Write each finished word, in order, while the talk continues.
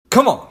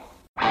Come on.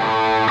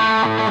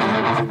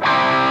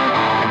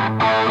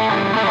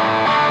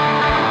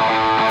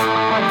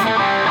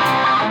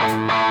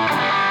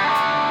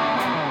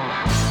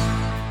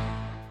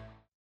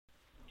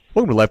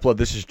 Welcome to Lifeblood.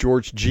 This is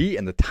George G,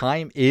 and the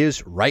time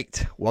is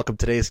right. Welcome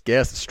to today's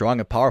guest, the strong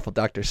and powerful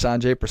Dr.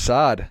 Sanjay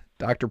Prasad.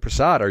 Dr.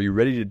 Prasad, are you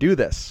ready to do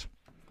this?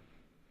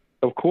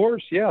 Of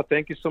course, yeah.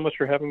 Thank you so much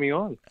for having me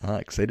on.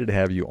 Excited to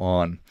have you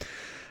on.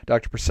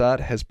 Dr.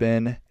 Prasad has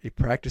been a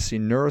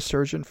practicing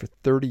neurosurgeon for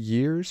 30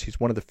 years. He's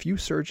one of the few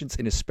surgeons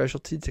in his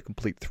specialty to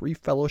complete 3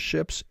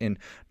 fellowships in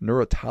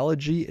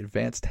neurotology,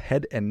 advanced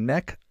head and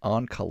neck,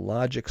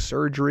 oncologic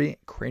surgery,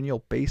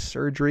 cranial-based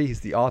surgery. He's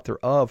the author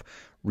of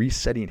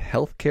Resetting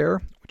Healthcare,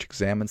 which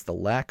examines the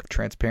lack of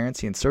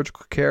transparency in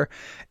surgical care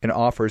and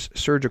offers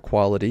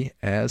surgiquality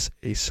as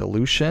a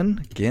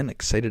solution. Again,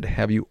 excited to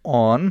have you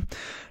on.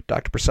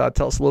 Dr. Prasad,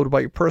 tell us a little about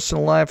your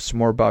personal life, some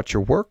more about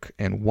your work,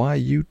 and why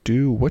you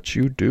do what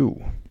you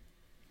do.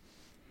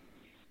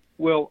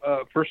 Well,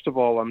 first of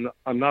all, I'm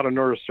not a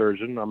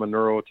neurosurgeon. I'm a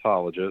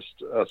neurotologist,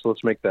 so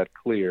let's make that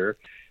clear.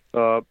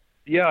 I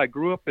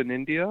grew up in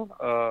India in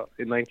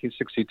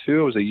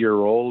 1962. I was a year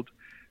old.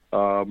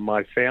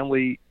 My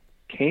family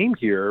came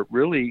here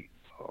really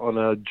on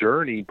a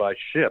journey by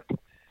ship,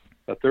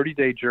 a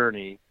 30-day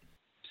journey,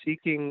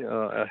 seeking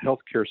a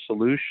healthcare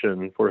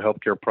solution for a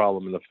healthcare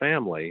problem in the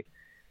family.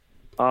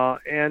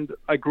 And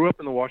I grew up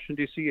in the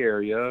Washington, D.C.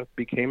 area,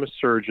 became a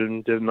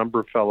surgeon, did a number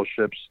of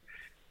fellowships,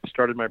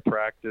 started my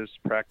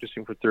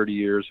practicing for 30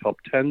 years,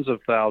 helped tens of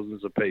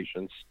thousands of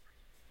patients.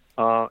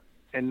 And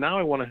now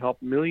I want to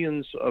help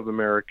millions of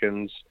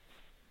Americans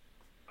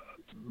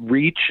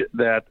reach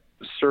that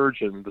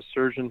surgeon, the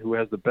surgeon who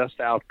has the best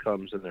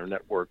outcomes in their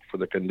network for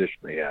the condition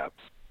they have.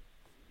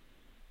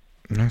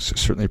 I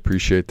certainly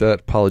appreciate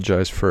that.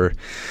 Apologize for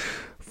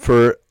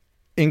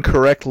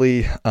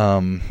incorrectly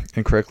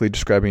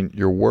describing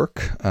your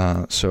work.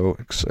 So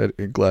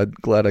glad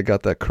I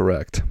got that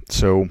correct.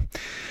 So,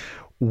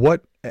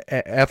 what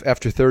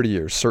after 30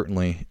 years,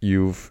 certainly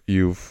you've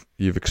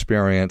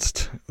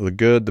experienced the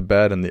good, the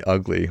bad, and the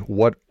ugly.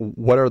 What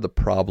are the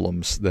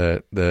problems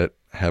that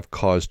have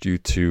caused you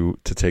to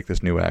take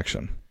this new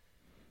action?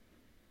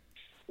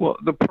 Well,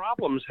 the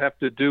problems have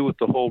to do with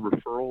the whole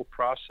referral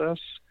process.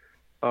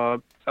 A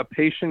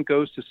patient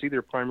goes to see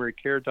their primary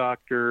care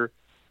doctor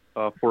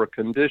for a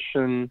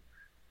condition,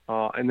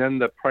 and then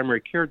the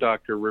primary care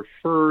doctor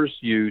refers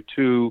you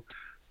to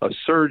a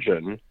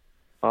surgeon,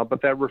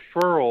 but that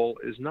referral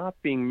is not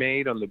being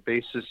made on the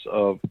basis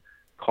of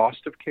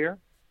cost of care,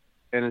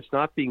 and it's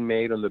not being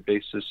made on the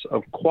basis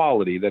of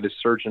quality, that is,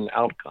 surgeon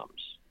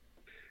outcomes.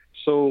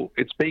 So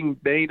it's being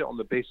made on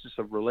the basis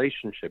of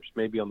relationships,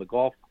 maybe on the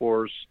golf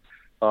course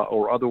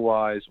or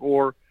otherwise,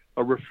 or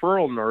a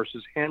referral nurse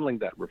is handling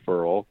that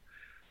referral.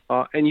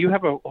 And you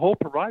have a whole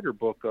provider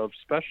book of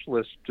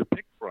specialists to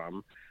pick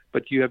from,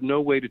 but you have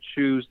no way to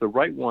choose the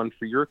right one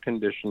for your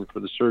condition for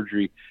the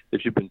surgery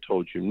that you've been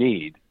told you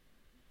need.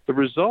 The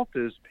result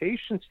is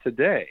patients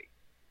today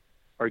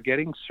are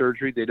getting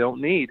surgery they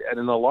don't need at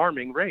an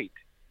alarming rate.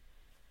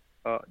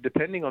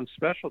 Depending on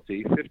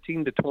specialty,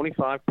 15 to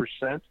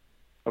 25%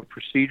 of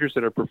procedures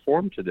that are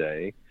performed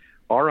today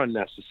are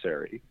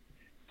unnecessary.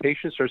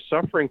 Patients are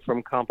suffering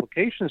from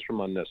complications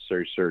from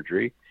unnecessary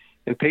surgery,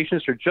 and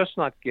patients are just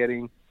not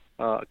getting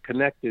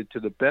connected to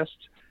the best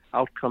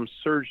outcome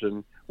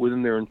surgeon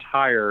within their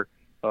entire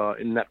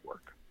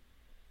network.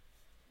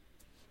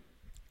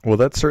 Well,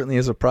 that certainly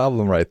is a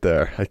problem right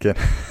there.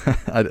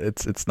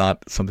 It's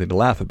not something to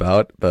laugh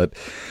about, but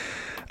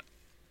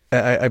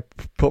I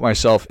put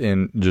myself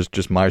in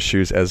just my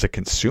shoes as a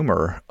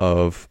consumer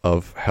of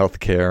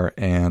healthcare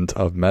and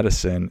of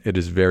medicine. It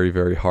is very,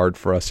 very hard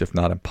for us, if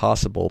not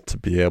impossible, to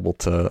be able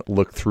to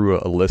look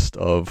through a list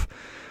of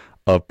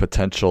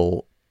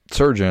potential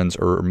surgeons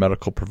or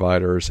medical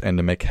providers and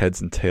to make heads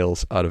and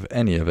tails out of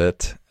any of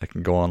it. I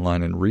can go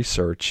online and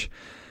research.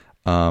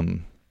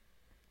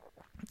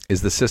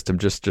 Is the system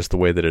just the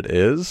way that it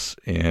is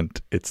and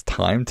it's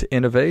time to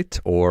innovate,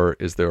 or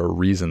is there a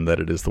reason that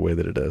it is the way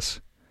that it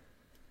is?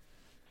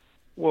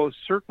 Well, it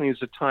certainly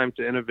is a time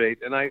to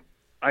innovate, and I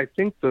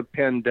think the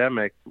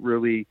pandemic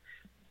really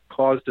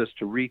caused us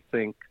to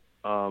rethink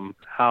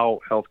how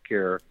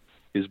healthcare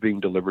is being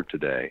delivered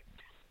today.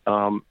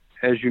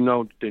 As you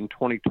know, in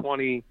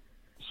 2020,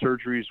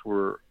 surgeries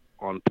were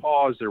on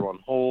pause, they were on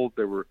hold,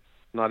 they were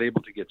not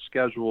able to get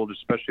scheduled,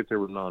 especially if they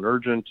were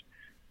non-urgent.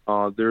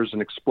 There's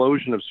an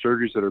explosion of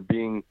surgeries that are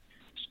being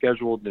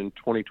scheduled in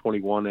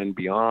 2021 and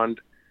beyond.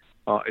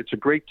 It's a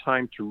great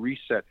time to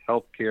reset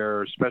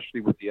healthcare,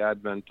 especially with the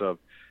advent of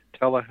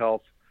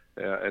telehealth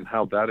and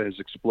how that has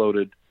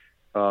exploded.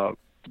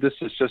 This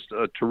is just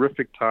a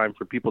terrific time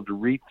for people to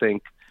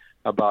rethink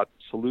about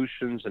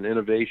solutions and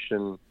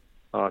innovation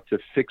to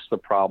fix the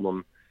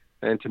problem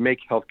and to make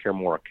healthcare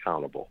more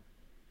accountable.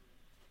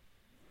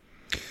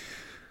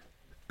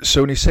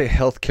 So when you say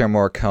healthcare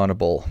more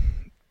accountable,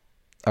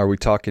 are we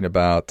talking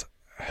about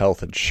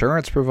health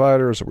insurance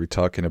providers? Are we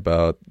talking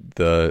about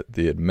the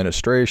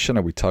administration?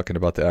 Are we talking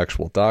about the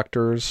actual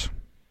doctors?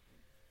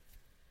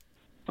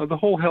 The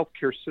whole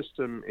healthcare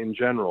system in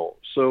general.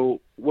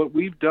 So what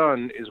we've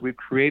done is we've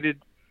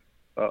created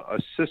a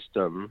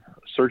system,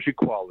 Surgery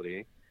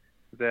Quality,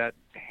 that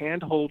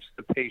handholds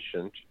the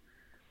patient,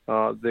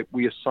 that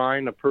we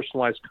assign a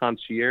personalized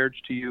concierge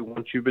to you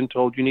once you've been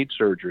told you need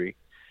surgery.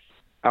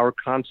 Our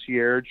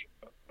concierge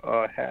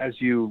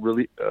has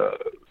you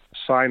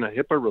sign a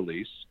HIPAA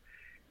release,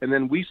 and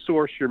then we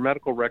source your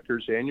medical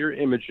records and your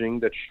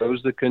imaging that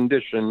shows the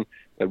condition,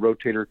 the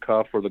rotator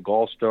cuff or the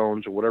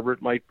gallstones or whatever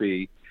it might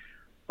be,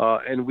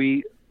 and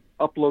we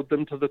upload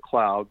them to the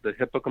cloud, the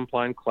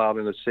HIPAA-compliant cloud,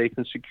 in a safe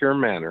and secure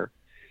manner.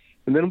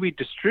 And then we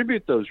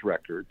distribute those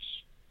records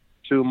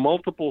to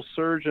multiple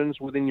surgeons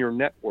within your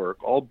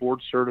network, all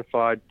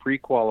board-certified,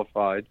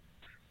 pre-qualified.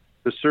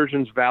 The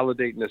surgeons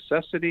validate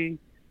necessity.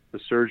 The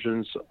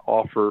surgeons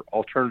offer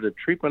alternative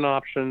treatment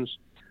options,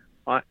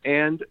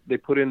 and they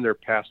put in their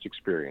past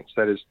experience.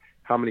 That is,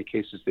 how many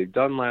cases they've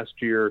done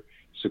last year,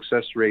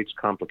 success rates,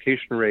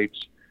 complication rates.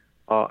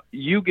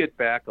 You get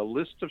back a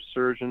list of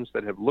surgeons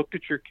that have looked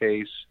at your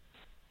case,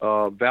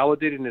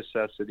 validated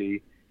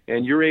necessity,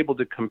 and you're able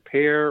to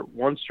compare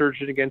one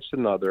surgeon against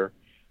another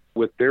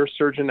with their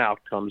surgeon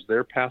outcomes,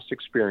 their past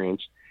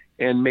experience,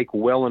 and make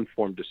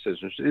well-informed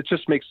decisions. It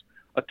just makes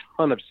a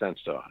ton of sense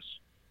to us.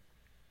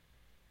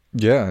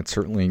 Yeah, it's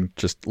certainly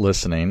just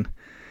listening,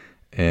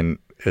 and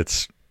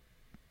it's,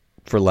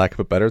 for lack of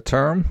a better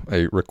term,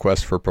 a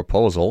request for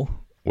proposal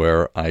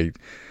where I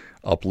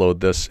upload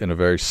this in a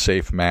very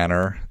safe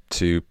manner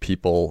to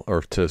people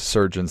or to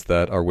surgeons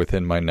that are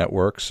within my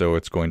network. So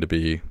it's going to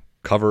be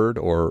covered,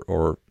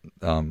 or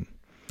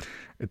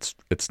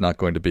it's not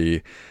going to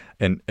be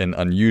an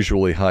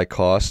unusually high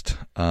cost,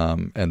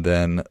 and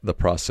then the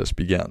process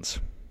begins.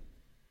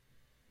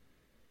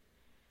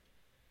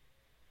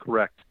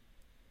 Correct.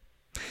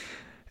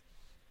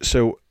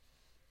 So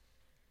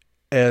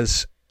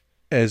as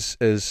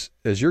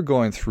you're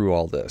going through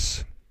all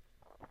this,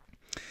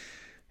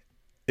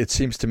 it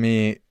seems to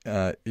me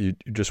you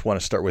just want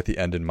to start with the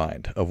end in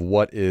mind of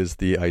what is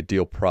the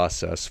ideal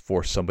process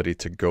for somebody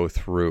to go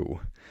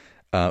through.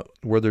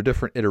 Were there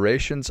different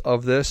iterations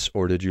of this,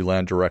 or did you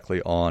land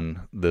directly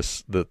on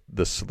this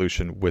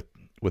solution with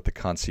the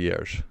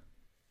concierge?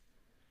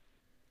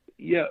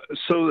 Yeah,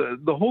 so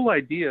the whole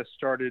idea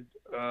started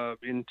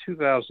in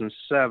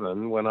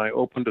 2007 when I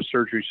opened a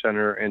surgery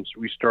center, and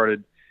we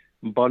started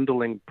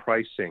bundling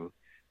pricing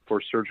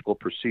for surgical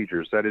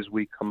procedures. That is,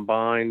 we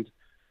combined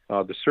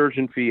the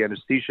surgeon fee,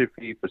 anesthesia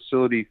fee,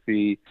 facility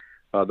fee,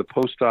 the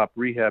post-op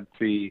rehab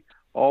fee,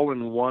 all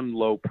in one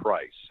low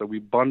price. So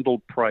we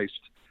priced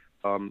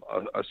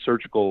a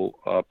surgical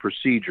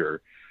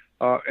procedure.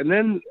 And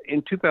then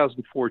in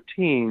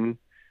 2014,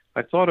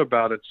 I thought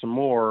about it some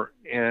more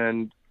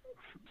and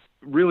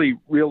really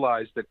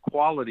realized that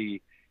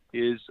quality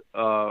is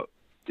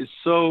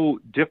so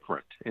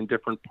different in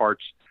different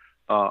parts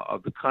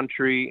of the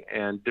country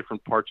and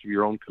different parts of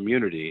your own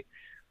community.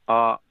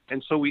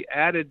 And so we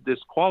added this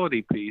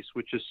quality piece,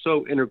 which is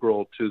so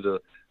integral to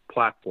the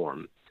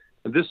platform.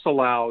 And this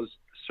allows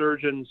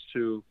surgeons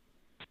to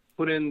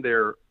put in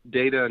their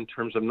data in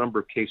terms of number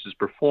of cases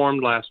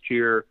performed last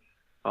year,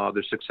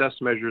 their success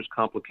measures,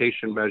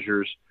 complication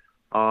measures,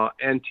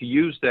 and to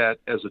use that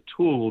as a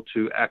tool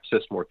to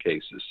access more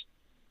cases.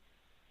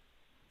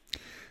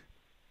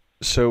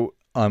 So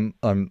I'm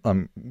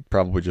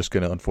probably just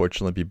going to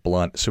unfortunately be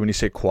blunt. So when you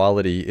say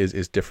quality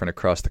is different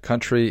across the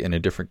country and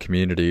in different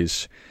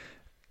communities,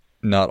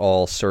 not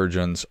all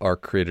surgeons are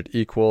created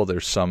equal.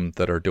 There's some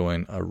that are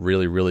doing a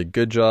really, really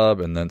good job,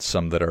 and then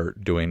some that are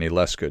doing a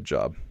less good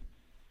job.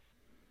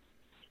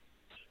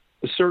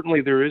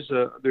 Certainly, there's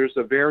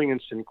a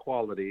variance in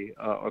quality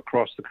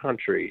across the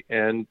country,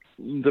 and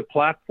the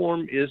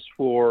platform is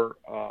for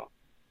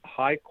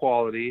high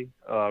quality,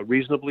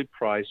 reasonably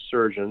priced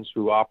surgeons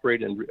who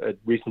operate at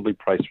reasonably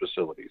priced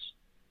facilities.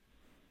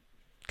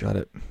 Got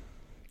it.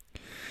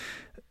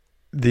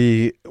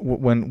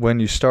 When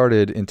you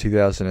started in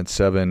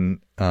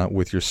 2007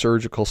 with your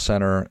surgical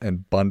center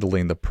and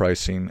bundling the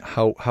pricing,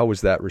 how was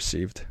that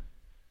received?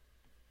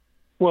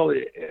 Well,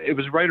 it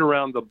was right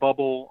around the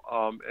bubble.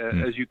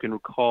 As you can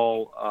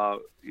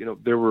recall,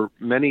 there were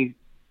many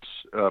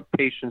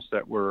patients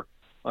that were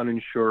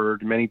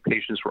uninsured. Many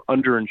patients were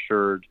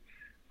underinsured.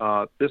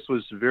 This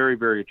was very,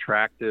 very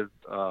attractive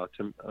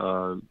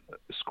to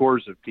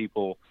scores of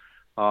people.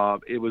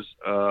 It was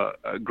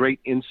a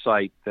great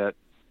insight that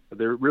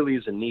there really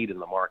is a need in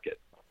the market.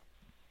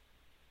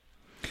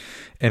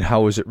 And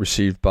how was it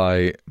received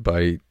by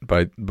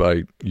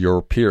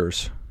your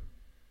peers,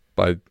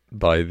 by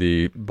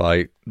the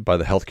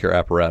healthcare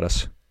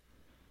apparatus?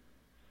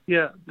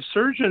 Yeah, the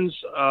surgeons,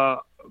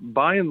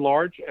 by and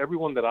large,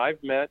 everyone that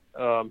I've met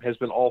has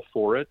been all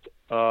for it.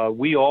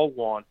 We all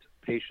want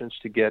patients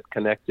to get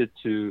connected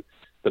to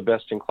the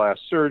best-in-class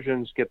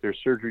surgeons, get their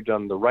surgery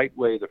done the right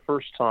way the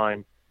first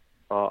time,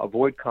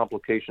 avoid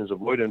complications,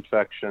 avoid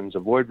infections,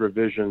 avoid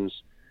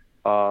revisions.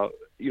 So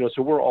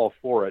we're all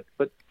for it.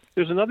 But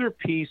there's another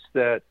piece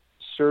that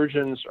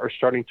surgeons are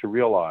starting to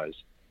realize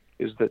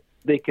is that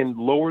they can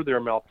lower their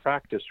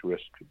malpractice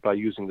risk by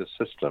using the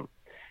system.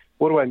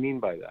 What do I mean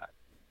by that?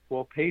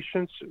 Well,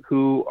 patients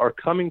who are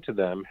coming to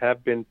them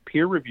have been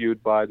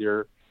peer-reviewed by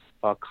their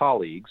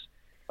colleagues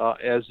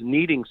as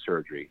needing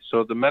surgery.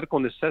 So the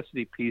medical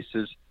necessity piece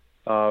is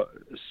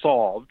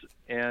solved,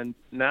 and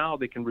now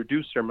they can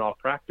reduce their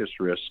malpractice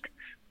risk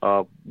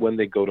when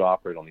they go to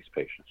operate on these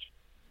patients.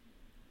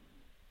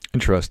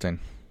 Interesting.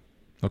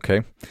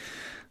 Okay.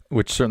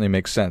 Which certainly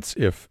makes sense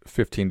if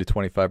 15 to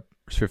 20,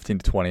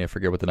 I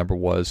forget what the number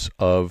was,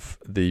 of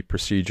the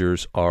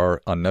procedures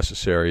are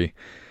unnecessary.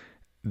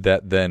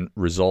 That then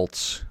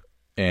results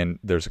and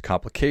there's a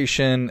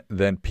complication,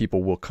 then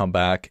people will come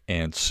back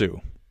and sue.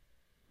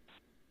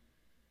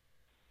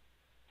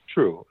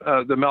 True.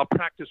 The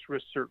malpractice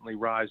risk certainly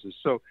rises.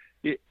 So,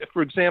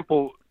 for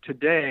example,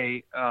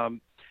 today,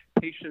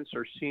 patients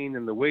are seen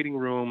in the waiting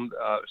room.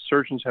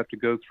 Surgeons have to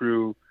go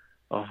through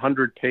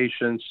 100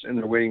 patients in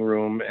the waiting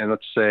room, and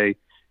let's say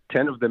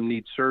 10 of them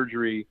need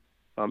surgery.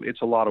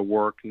 It's a lot of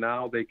work.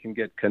 Now they can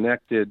get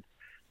connected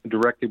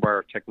directly by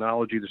our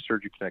technology, the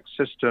Surgery Connect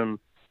system,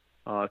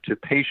 to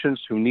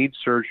patients who need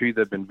surgery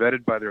that have been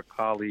vetted by their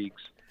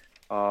colleagues.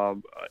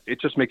 It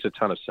just makes a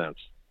ton of sense.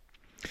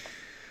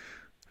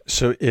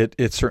 So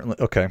it certainly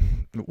okay,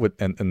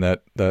 and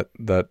that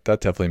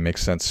definitely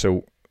makes sense.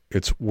 So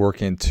it's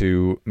working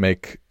to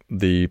make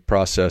the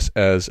process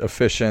as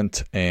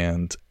efficient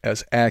and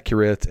as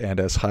accurate and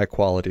as high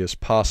quality as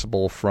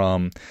possible,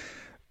 from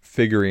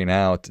figuring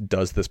out,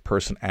 does this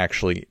person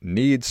actually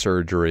need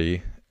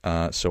surgery?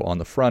 So on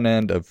the front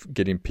end of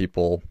getting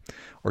people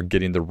or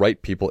getting the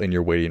right people in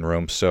your waiting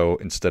room. So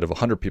instead of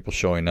 100 people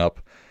showing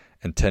up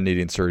and 10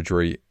 needing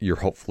surgery, you're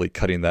hopefully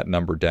cutting that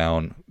number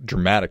down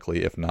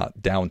dramatically, if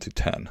not down to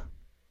 10.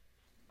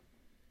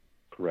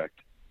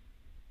 Correct.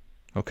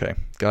 Okay,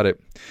 got it.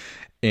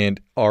 And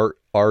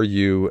are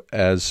you,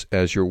 as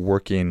you're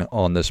working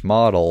on this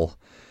model,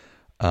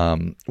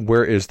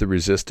 where is the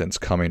resistance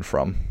coming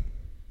from?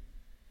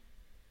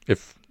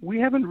 If we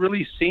haven't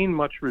really seen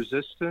much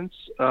resistance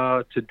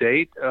to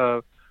date.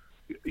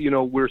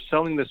 We're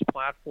selling this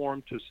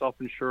platform to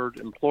self-insured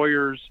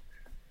employers,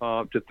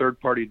 to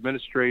third-party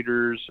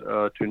administrators,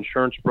 to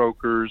insurance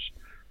brokers,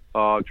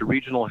 to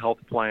regional health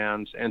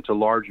plans, and to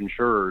large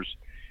insurers.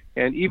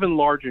 And even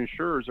large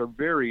insurers are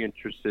very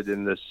interested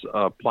in this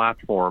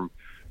platform.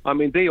 I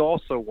mean, they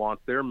also want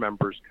their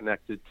members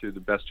connected to the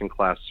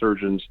best-in-class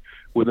surgeons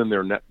within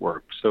their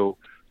network. So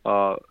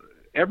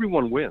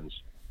everyone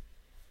wins.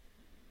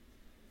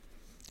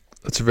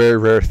 That's a very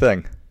rare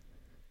thing.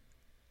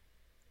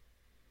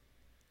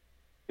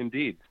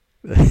 Indeed.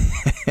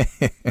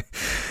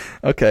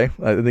 Okay,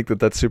 I think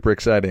that's super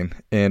exciting,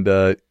 and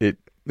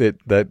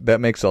that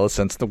makes all the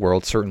sense in the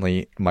world.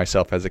 Certainly,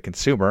 myself as a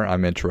consumer,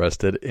 I'm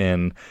interested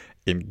in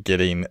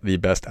getting the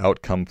best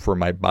outcome for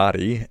my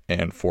body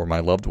and for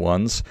my loved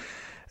ones.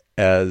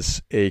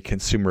 As a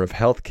consumer of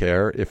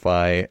healthcare, if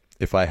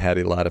I had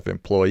a lot of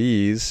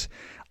employees,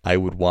 I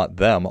would want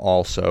them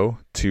also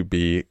to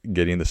be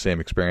getting the same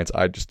experience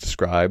I just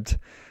described.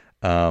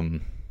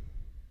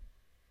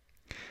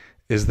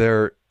 Is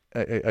there?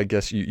 I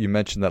guess you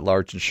mentioned that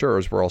large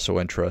insurers were also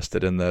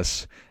interested in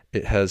this.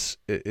 Is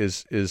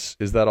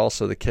that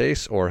also the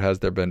case, or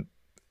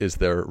is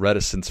there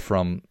reticence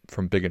from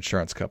big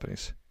insurance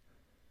companies?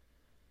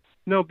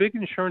 No, big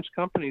insurance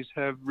companies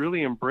have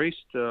really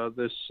embraced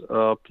this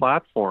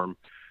platform.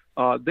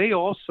 They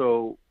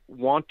also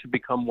want to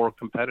become more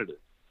competitive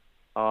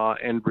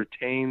and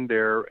retain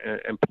their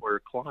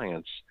employer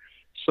clients.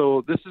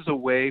 So this is a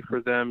way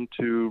for them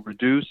to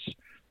reduce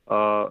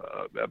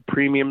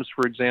premiums,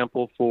 for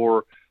example,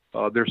 for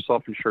their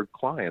self-insured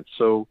clients.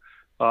 So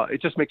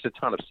it just makes a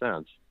ton of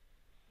sense.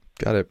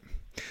 Got it.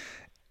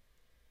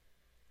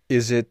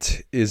 Is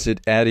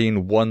it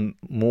adding one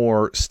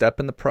more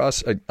step in the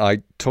process?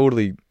 I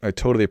totally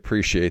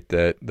appreciate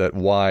that.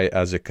 Why,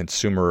 as a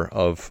consumer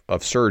of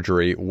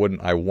surgery,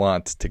 wouldn't I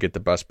want to get the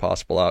best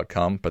possible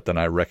outcome? But then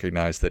I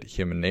recognize that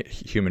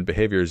human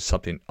behavior is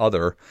something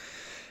other.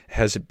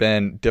 Has it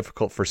been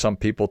difficult for some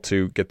people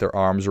to get their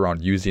arms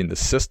around using the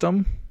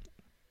system?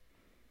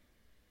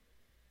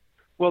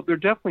 Well, there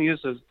definitely is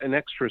an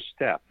extra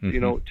step.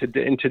 Mm-hmm.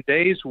 In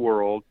today's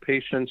world,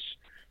 patients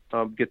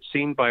get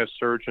seen by a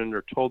surgeon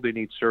or told they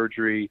need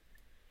surgery.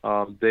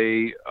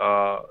 They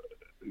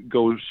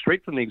go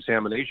straight from the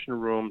examination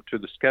room to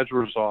the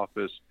scheduler's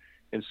office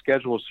and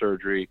schedule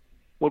surgery.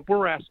 What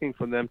we're asking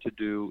for them to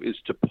do is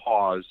to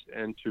pause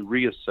and to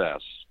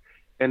reassess.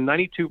 And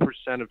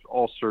 92% of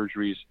all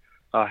surgeries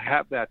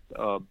have that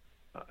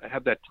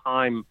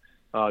time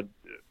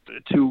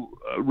to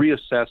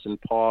reassess and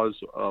pause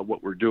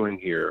what we're doing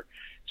here.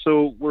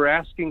 So we're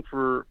asking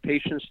for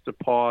patients to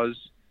pause,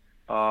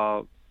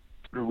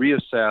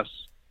 reassess,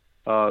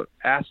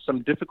 ask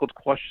some difficult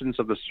questions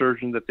of the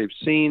surgeon that they've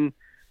seen.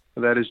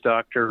 That is,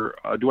 doctor,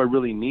 do I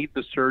really need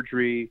the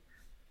surgery?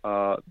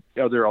 Are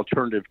there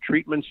alternative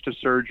treatments to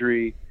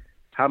surgery?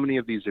 How many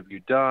of these have you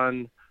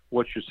done?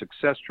 What's your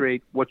success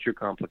rate? What's your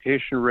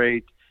complication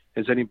rate?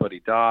 Has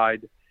anybody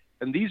died?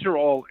 And these are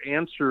all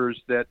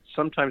answers that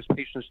sometimes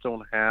patients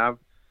don't have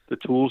the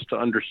tools to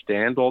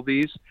understand all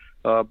these,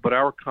 but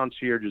our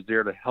concierge is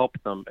there to help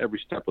them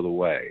every step of the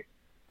way.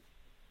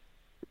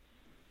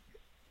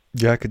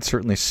 Yeah, I could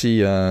certainly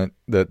see that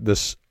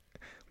this.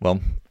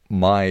 Well,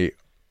 my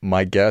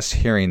guess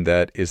hearing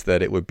that is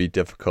that it would be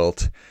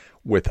difficult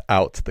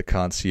without the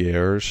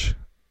concierge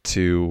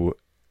to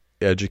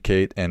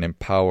educate and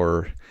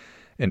empower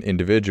an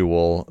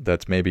individual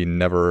that's maybe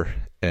never,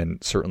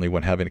 and certainly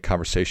when having a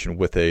conversation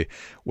with a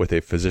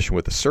physician,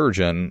 with a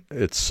surgeon,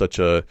 it's such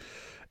a,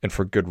 and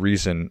for good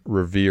reason,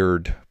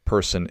 revered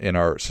person in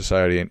our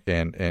society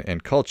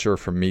and culture,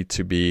 for me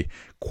to be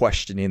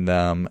questioning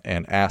them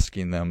and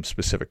asking them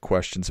specific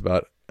questions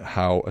about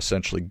how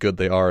essentially good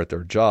they are at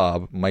their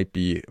job might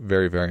be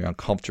very, very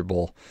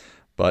uncomfortable.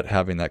 But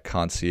having that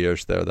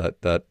concierge there,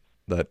 that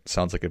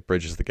sounds like it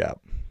bridges the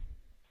gap.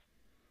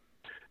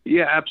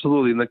 Yeah,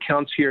 absolutely. And the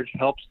concierge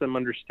helps them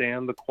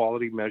understand the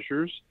quality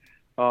measures.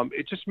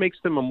 It just makes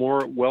them a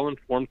more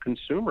well-informed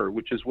consumer,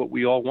 which is what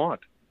we all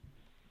want.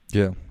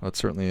 Yeah, that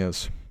certainly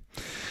is.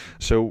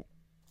 So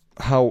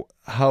how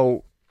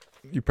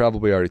you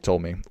probably already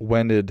told me,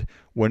 when did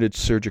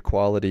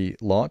SurgiQuality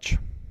launch?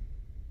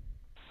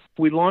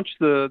 We launched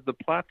the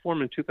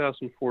platform in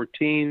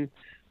 2014,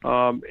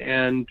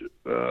 and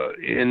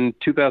in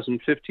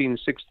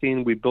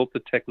 2015-16 we built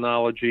the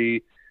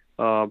technology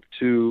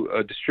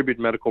to distribute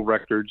medical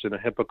records in a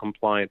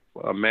HIPAA-compliant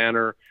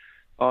manner.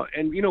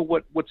 And you know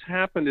what's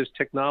happened is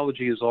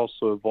technology has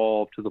also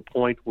evolved to the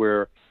point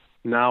where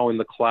now in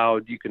the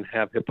cloud you can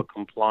have HIPAA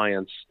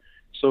compliance.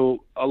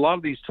 So a lot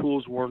of these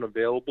tools weren't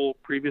available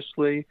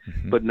previously,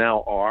 but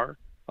now are.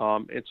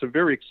 It's a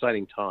very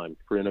exciting time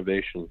for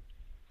innovation.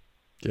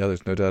 Yeah,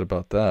 there's no doubt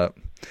about that.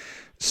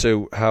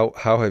 So how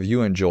have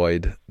you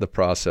enjoyed the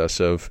process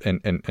of, and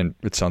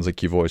it sounds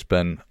like you've always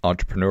been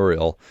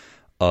entrepreneurial,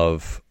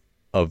 of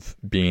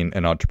being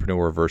an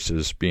entrepreneur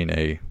versus being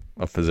a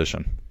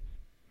physician?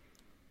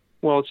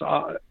 Well, it's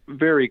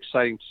very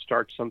exciting to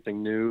start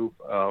something new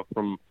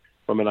from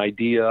an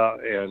idea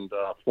and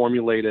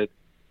formulate it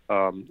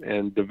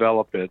and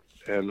develop it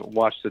and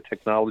watch the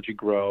technology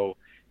grow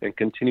and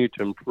continue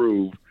to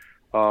improve.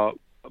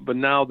 But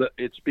now that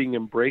it's being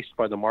embraced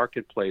by the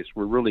marketplace,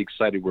 we're really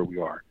excited where we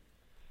are.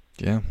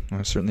 Yeah,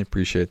 I certainly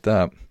appreciate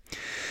that.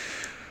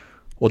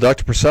 Well,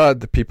 Dr. Prasad,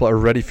 the people are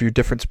ready for your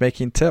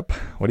difference-making tip.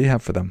 What do you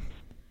have for them?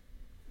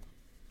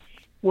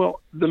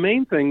 Well, the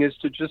main thing is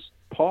to just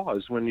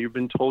pause when you've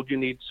been told you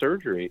need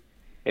surgery.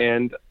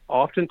 And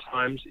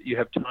oftentimes you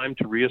have time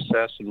to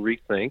reassess and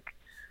rethink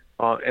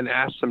and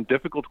ask some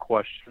difficult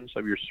questions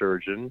of your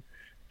surgeon.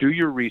 Do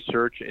your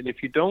research. And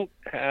if you don't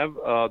have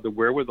the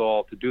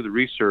wherewithal to do the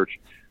research,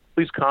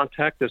 please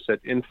contact us at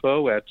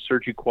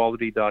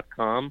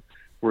info@surgiquality.com.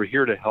 We're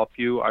here to help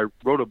you. I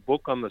wrote a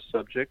book on the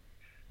subject,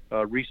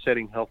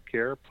 Resetting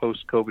Healthcare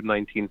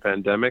Post-COVID-19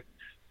 Pandemic,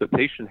 the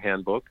Patient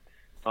Handbook.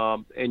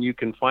 And you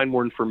can find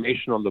more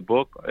information on the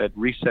book at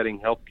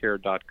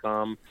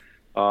resettinghealthcare.com.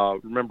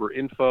 Remember,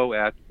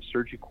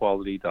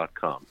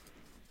 info@surgiquality.com.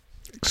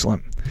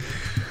 Excellent.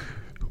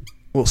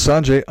 Well,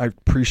 Sanjay, I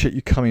appreciate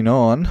you coming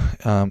on.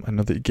 I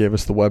know that you gave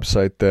us the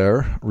website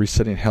there,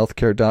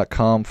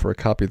 resettinghealthcare.com, for a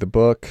copy of the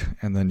book,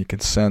 and then you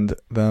can send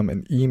them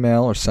an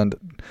email or send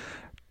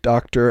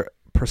Dr.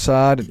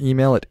 Prasad an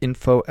email at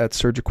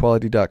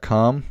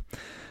info@surgiquality.com.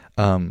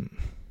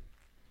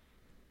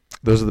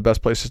 Those are the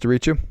best places to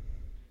reach you?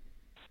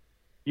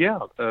 Yeah,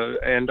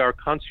 and our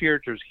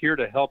concierge is here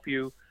to help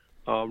you.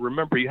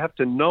 Remember, you have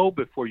to know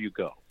before you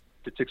go.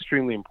 It's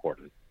extremely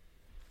important.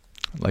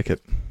 I like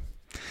it.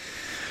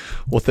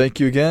 Well, thank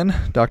you again,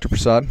 Dr.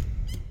 Prasad.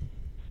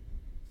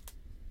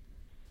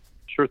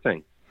 Sure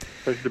thing.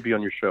 Pleasure to be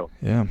on your show.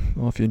 Yeah.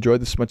 Well, if you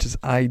enjoyed this as much as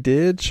I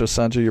did, show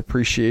Sanjay your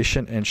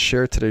appreciation and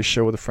share today's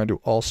show with a friend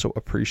who also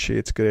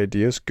appreciates good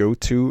ideas. Go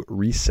to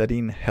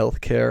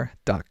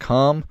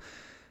resettinghealthcare.com.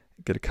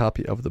 Get a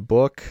copy of the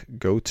book.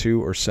 Go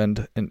to or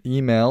send an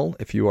email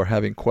if you are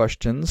having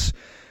questions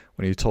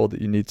when you're told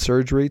that you need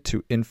surgery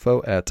to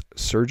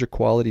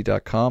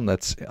info@surgiquality.com.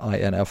 That's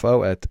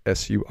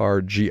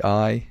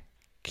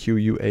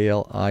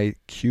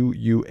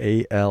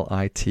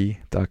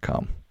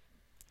info@surgiquality.com.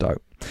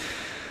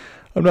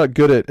 I'm not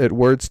good at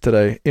words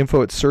today.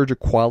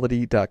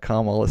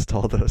 Info@surgiquality.com. I'll list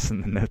all those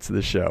in the notes of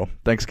the show.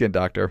 Thanks again,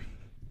 Doctor.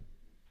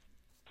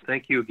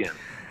 Thank you again.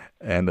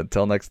 And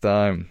until next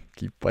time,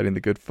 keep fighting the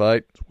good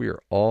fight. We are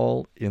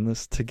all in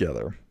this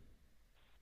together.